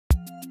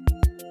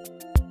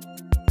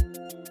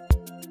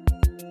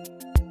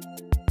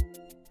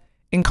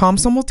In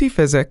COMSOL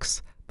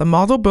Multiphysics, the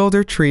model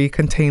builder tree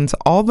contains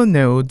all the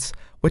nodes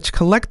which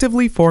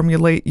collectively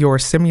formulate your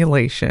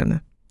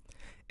simulation.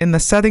 In the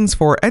settings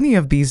for any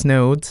of these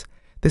nodes,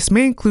 this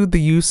may include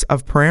the use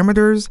of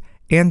parameters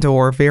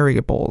and/or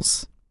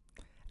variables.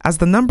 As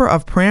the number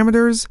of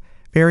parameters,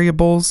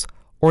 variables,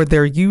 or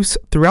their use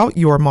throughout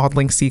your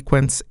modeling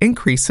sequence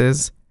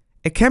increases,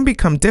 it can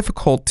become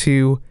difficult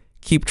to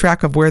keep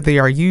track of where they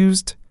are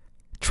used,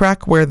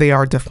 track where they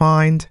are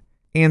defined,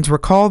 and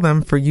recall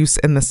them for use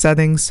in the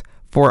settings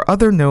for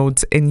other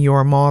nodes in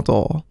your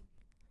model.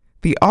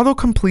 The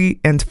autocomplete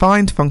and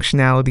find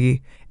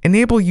functionality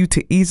enable you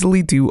to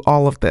easily do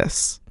all of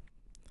this.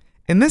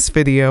 In this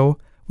video,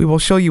 we will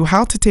show you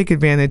how to take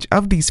advantage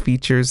of these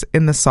features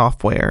in the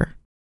software.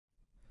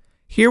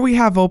 Here we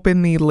have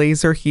open the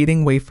laser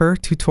heating wafer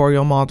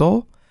tutorial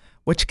model,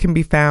 which can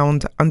be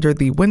found under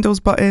the Windows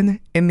button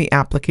in the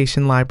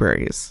application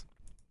libraries.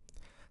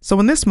 So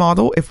in this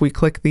model, if we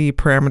click the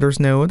parameters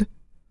node,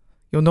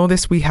 you'll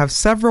notice we have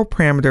several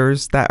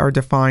parameters that are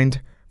defined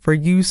for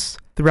use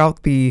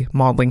throughout the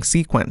modeling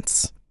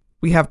sequence.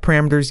 We have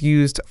parameters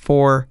used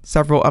for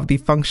several of the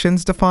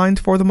functions defined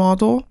for the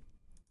model,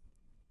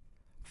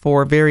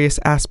 for various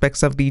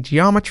aspects of the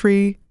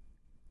geometry,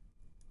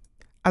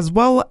 as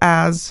well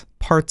as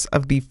parts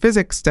of the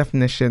physics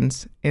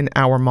definitions in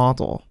our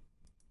model.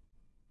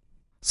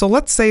 So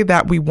let's say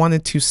that we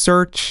wanted to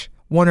search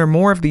one or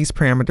more of these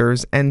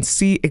parameters and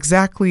see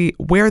exactly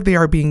where they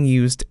are being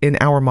used in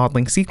our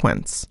modeling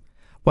sequence.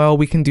 Well,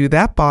 we can do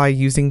that by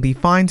using the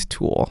Find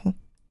tool.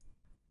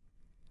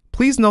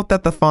 Please note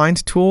that the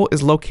Find tool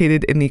is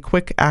located in the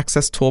Quick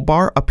Access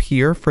toolbar up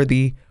here for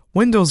the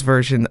Windows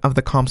version of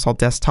the COMSOL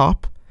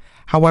desktop.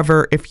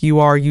 However, if you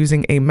are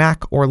using a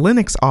Mac or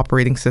Linux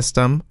operating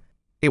system,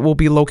 it will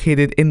be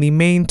located in the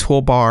main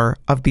toolbar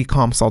of the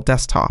COMSOL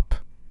desktop.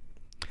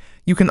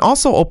 You can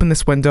also open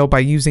this window by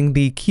using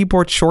the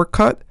keyboard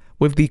shortcut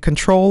with the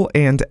Control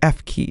and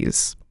F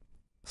keys.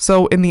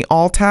 So in the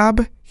All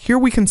tab, here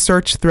we can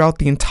search throughout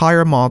the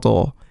entire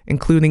model,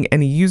 including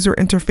any user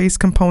interface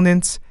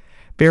components,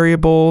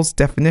 variables,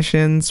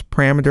 definitions,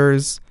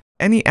 parameters,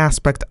 any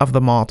aspect of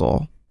the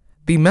model.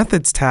 The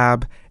Methods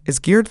tab is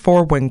geared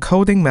for when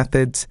coding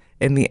methods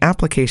in the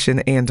application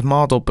and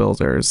model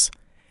builders,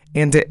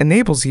 and it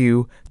enables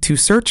you to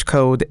search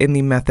code in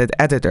the method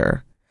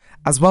editor,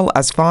 as well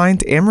as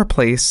find and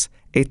replace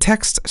a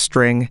text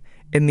string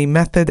in the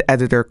method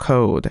editor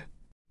code.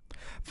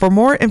 For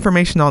more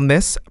information on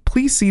this,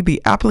 please see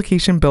the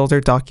Application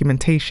Builder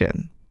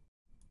documentation.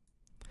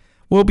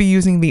 We'll be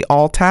using the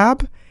All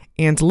tab,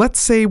 and let's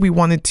say we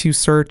wanted to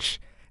search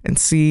and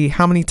see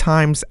how many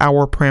times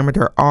our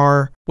parameter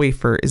R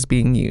wafer is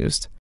being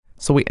used.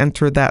 So we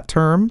enter that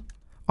term,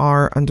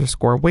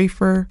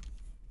 R_wafer,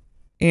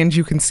 and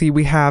you can see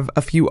we have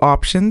a few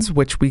options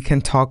which we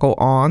can toggle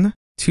on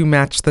to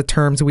match the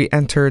terms we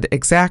entered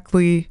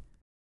exactly,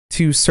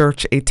 to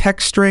search a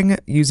text string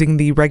using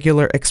the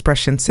regular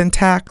expression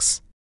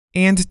syntax,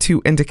 and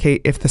to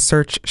indicate if the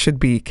search should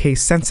be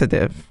case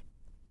sensitive.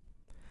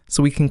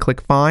 So we can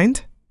click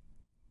Find,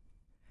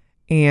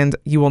 and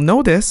you will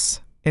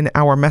notice in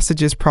our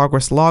Messages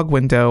Progress Log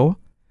window,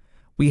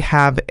 we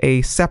have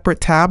a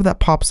separate tab that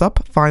pops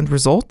up, Find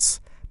Results,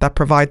 that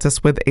provides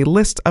us with a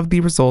list of the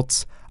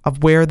results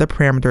of where the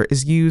parameter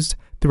is used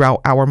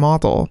throughout our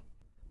model.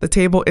 The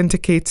table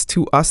indicates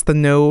to us the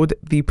node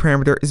the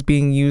parameter is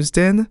being used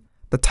in,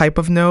 the type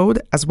of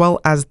node, as well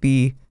as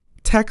the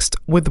text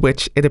with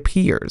which it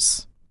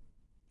appears.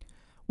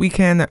 We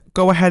can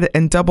go ahead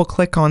and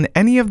double-click on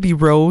any of the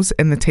rows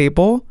in the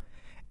table,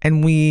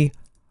 and we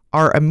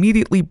are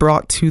immediately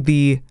brought to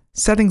the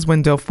settings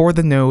window for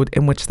the node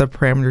in which the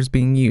parameter is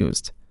being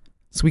used.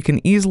 So we can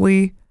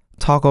easily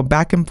toggle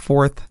back and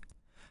forth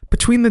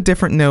between the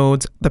different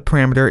nodes the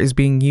parameter is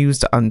being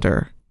used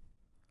under.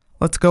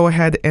 Let's go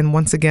ahead and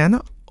once again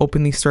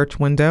open the search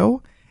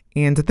window,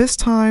 and this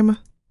time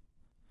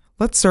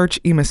let's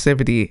search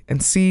emissivity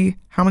and see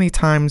how many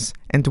times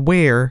and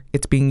where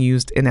it's being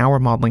used in our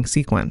modeling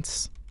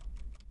sequence.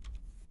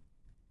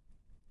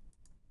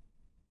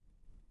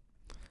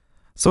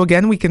 So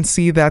again, we can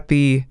see that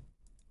the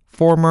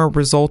former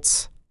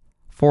results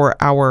for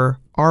our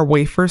R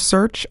wafer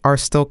search are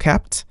still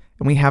kept,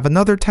 and we have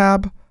another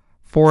tab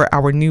for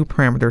our new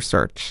parameter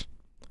search.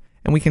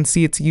 And we can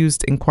see it's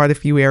used in quite a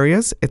few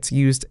areas. It's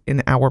used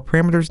in our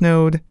parameters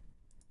node,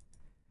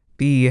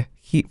 the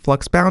heat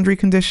flux boundary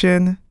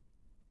condition,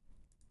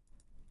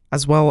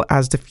 as well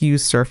as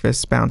diffuse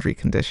surface boundary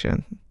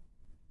condition.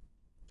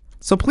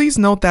 So please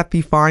note that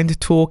the Find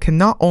tool can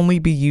not only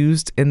be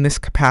used in this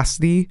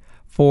capacity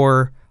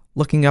for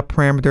looking up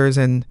parameters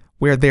and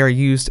where they are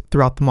used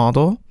throughout the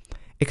model.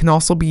 It can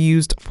also be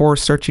used for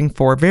searching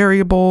for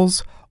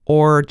variables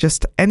or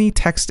just any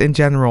text in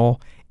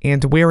general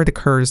and where it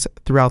occurs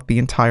throughout the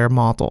entire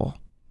model.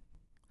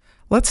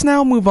 Let's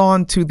now move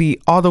on to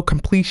the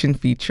auto-completion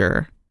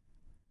feature.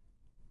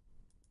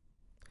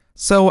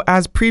 So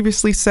as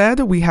previously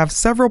said, we have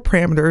several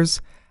parameters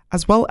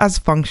as well as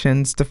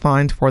functions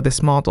defined for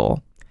this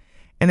model,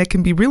 and it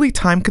can be really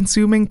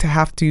time-consuming to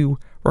have to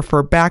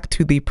refer back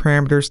to the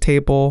parameters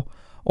table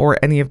or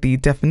any of the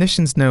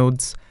definitions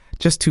nodes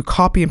just to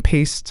copy and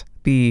paste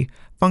the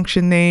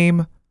function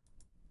name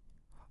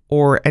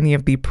or any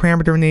of the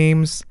parameter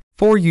names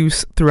for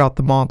use throughout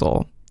the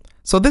model.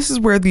 So this is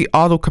where the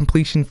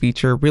auto-completion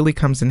feature really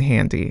comes in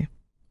handy.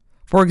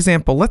 For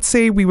example, let's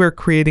say we were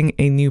creating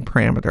a new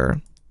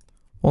parameter.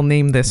 We'll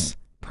name this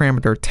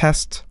parameter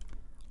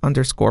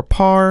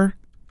test_par.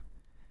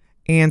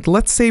 And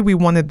let's say we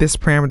wanted this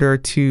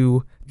parameter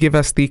to give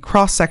us the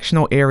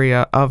cross-sectional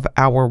area of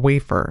our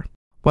wafer.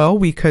 Well,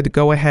 we could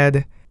go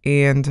ahead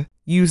and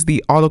use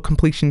the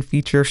auto-completion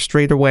feature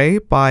straight away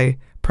by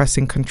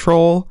pressing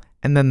Control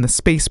and then the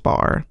space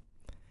bar.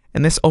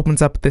 And this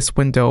opens up this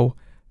window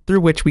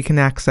through which we can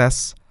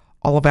access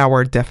all of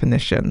our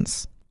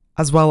definitions,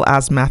 as well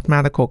as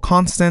mathematical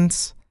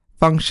constants,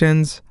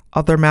 functions,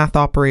 other math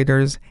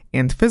operators,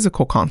 and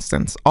physical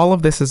constants. All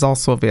of this is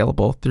also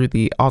available through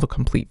the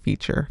autocomplete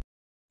feature.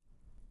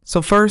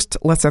 So first,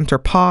 let's enter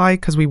pi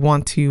because we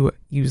want to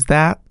use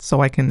that.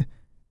 So I can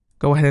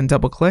go ahead and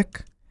double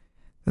click.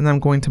 Then I'm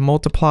going to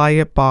multiply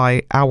it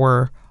by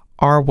our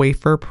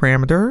wafer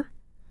parameter.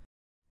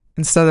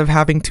 Instead of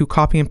having to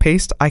copy and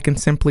paste, I can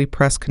simply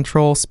press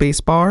Control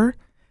spacebar,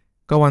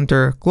 go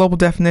under Global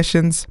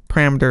Definitions,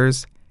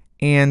 Parameters,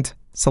 and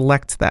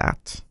select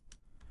that.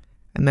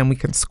 And then we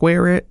can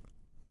square it.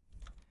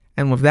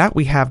 And with that,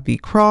 we have the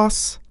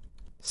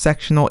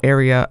cross-sectional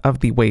area of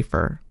the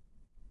wafer.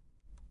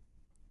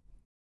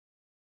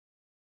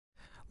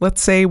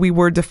 Let's say we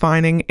were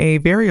defining a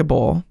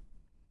variable.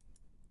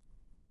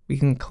 We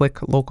can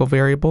click Local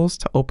Variables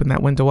to open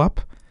that window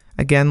up.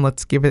 Again,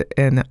 let's give it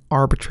an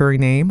arbitrary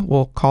name.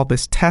 We'll call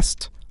this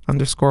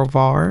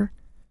test_var.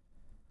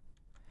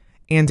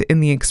 And in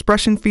the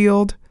expression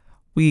field,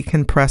 we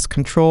can press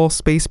Control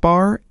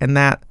spacebar, and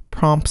that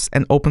prompts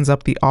and opens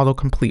up the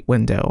autocomplete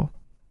window.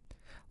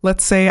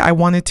 Let's say I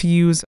wanted to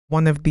use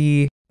one of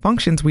the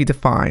functions we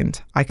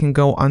defined. I can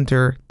go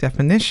under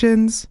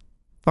Definitions,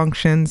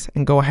 Functions,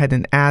 and go ahead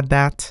and add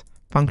that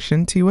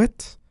function to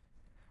it.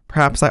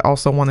 Perhaps I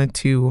also wanted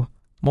to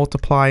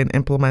multiply and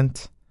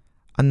implement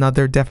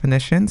another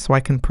definition, so I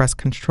can press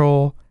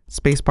Control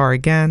spacebar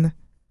again,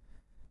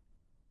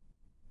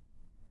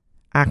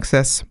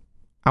 access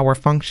our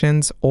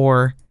functions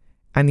or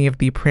any of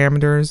the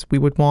parameters we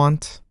would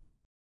want,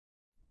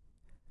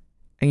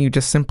 and you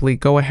just simply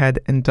go ahead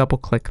and double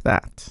click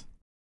that.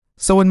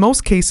 So in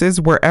most cases,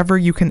 wherever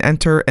you can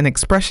enter an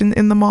expression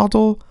in the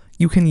model,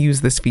 you can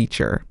use this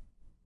feature.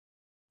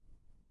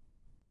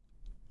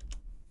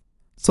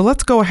 So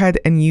let's go ahead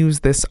and use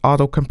this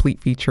autocomplete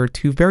feature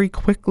to very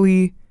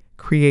quickly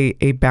create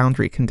a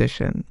boundary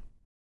condition.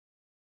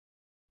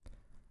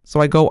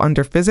 So I go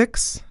under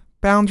Physics,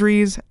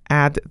 Boundaries,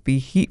 add the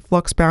heat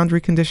flux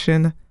boundary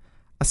condition,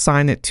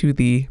 assign it to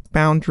the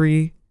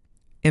boundary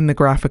in the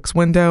graphics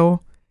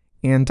window,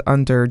 and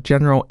under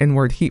General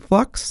Inward Heat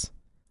Flux.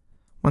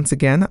 Once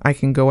again, I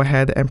can go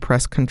ahead and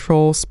press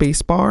Control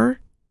spacebar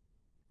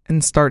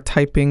and start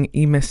typing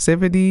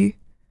emissivity,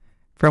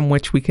 from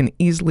which we can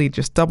easily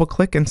just double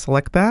click and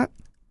select that.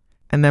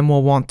 And then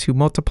we'll want to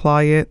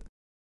multiply it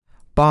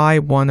by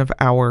one of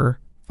our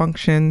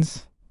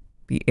functions,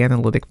 the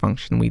analytic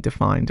function we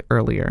defined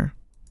earlier.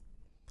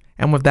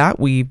 And with that,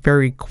 we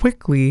very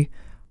quickly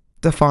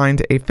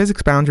defined a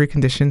physics boundary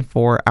condition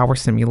for our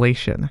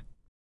simulation.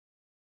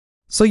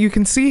 So you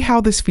can see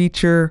how this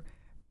feature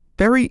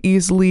very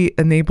easily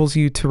enables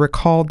you to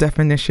recall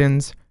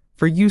definitions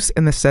for use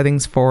in the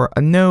settings for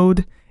a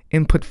node,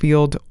 input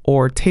field,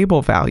 or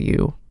table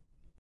value.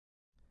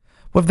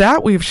 With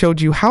that, we've showed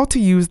you how to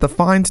use the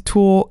Find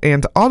tool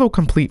and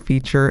autocomplete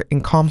feature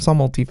in COMSOL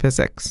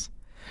Multiphysics.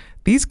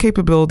 These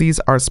capabilities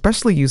are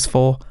especially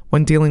useful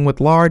when dealing with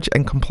large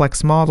and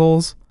complex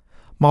models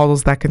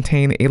that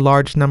contain a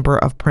large number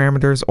of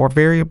parameters or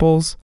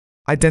variables,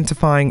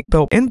 identifying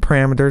built-in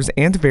parameters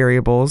and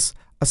variables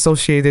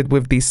associated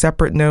with these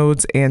separate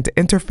nodes and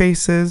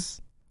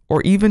interfaces,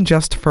 or even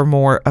just for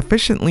more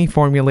efficiently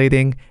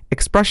formulating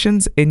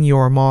expressions in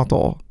your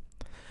model.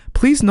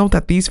 Please note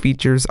that these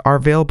features are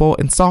available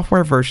in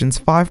software versions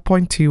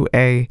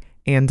 5.2a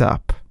and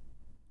up.